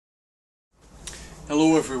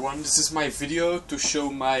Hello everyone, this is my video to show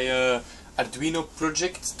my Arduino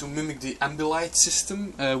project to mimic the Ambilight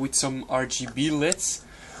system with some RGB LEDs.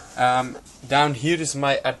 Down here is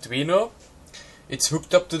my Arduino. It's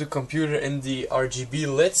hooked up to the computer and the RGB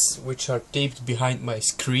LEDs, which are taped behind my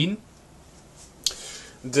screen.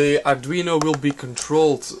 The Arduino will be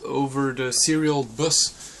controlled over the serial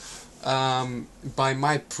bus by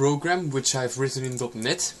my program, which I've written in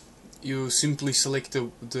 .NET. You simply select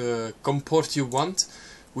the COM port you want,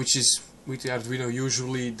 which is with the Arduino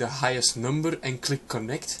usually the highest number, and click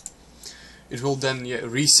connect. It will then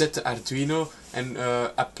reset the Arduino and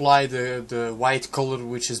apply the white color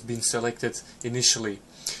which has been selected initially.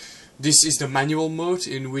 This is the manual mode,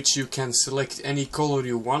 in which you can select any color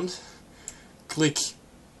you want. Click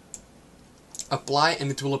apply and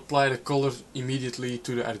it will apply the color immediately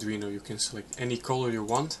to the Arduino. You can select any color you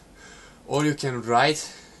want, or you can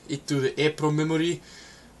write it to the EEPROM memory,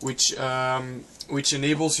 which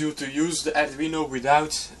enables you to use the Arduino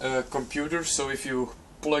without a computer. So if you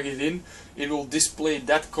plug it in, it will display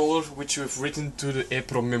that color which you have written to the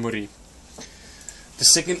EEPROM memory. The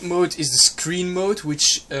second mode is the screen mode,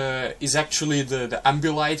 which is actually the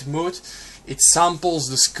Ambilight mode. It samples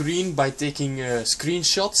the screen by taking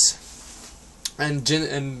screenshots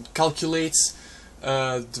and calculates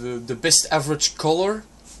the best average color.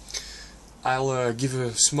 I'll give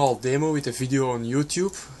a small demo with a video on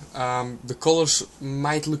YouTube. The colors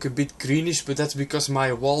might look a bit greenish, but that's because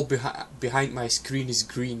my wall behind my screen is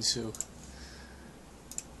green. So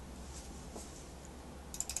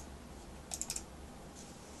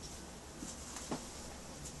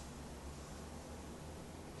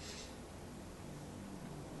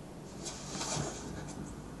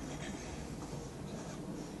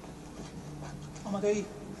Amadei,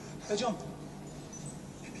 jump.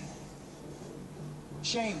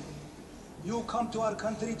 Shame, you come to our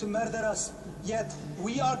country to murder us, yet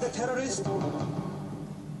we are the terrorists. All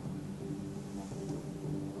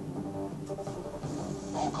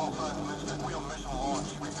call signs listed. We are mission launch.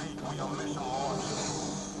 Repeat, we are mission launch.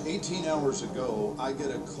 18 hours ago, I get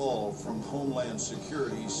a call from Homeland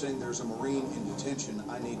Security saying there's a Marine in detention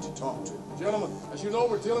I need to talk to. Gentlemen, as you know,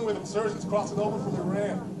 we're dealing with insurgents crossing over from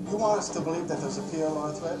Iran. You want us to believe that there's a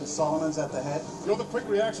PLR threat and Solomon's at the head? You're the quick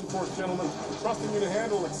reaction force, gentlemen. We're trusting you to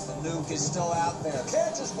handle it. The nuke is still out there.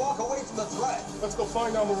 Can't just walk away from the threat. Let's go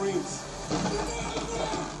find our Marines.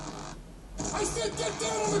 I said get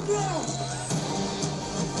down on the ground!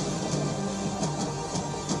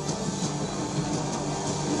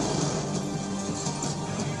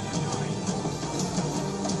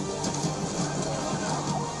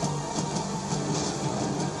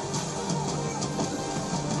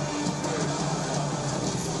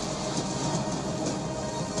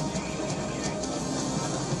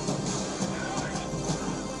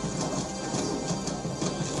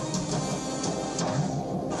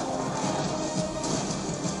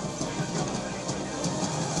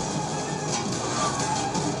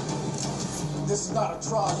 This is not a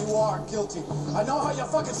trial. You are guilty. I know how your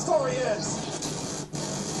fucking story ends.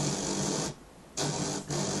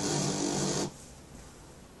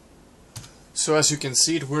 So as you can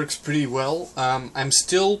see, it works pretty well. I'm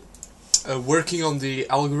still working on the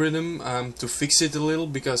algorithm to fix it a little,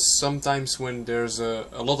 because sometimes when there's a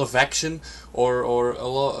lot of action or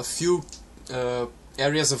a few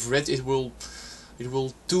areas of red, it will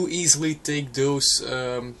too easily take those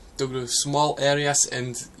small areas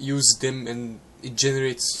and use them, and it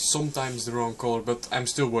generates sometimes the wrong color, but I'm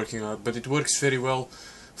still working on it, but it works very well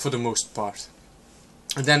for the most part.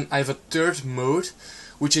 And then I have a third mode,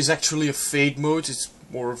 which is actually a fade mode. It's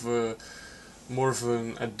more of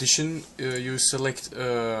an addition. You select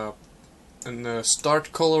a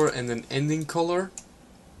start color and an ending color,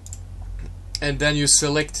 and then you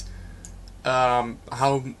select how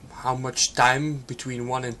much time between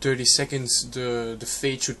 1 and 30 seconds the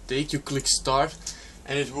fade should take. You click start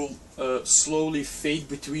and it will slowly fade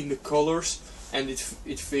between the colors, and it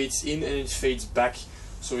fades in and it fades back,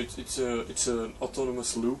 so it's an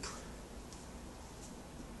autonomous loop.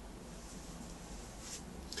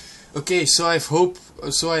 Okay, so I hope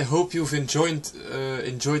you've enjoyed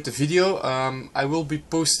the video. I will be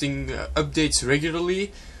posting updates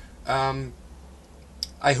regularly.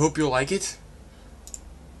 I hope you like it.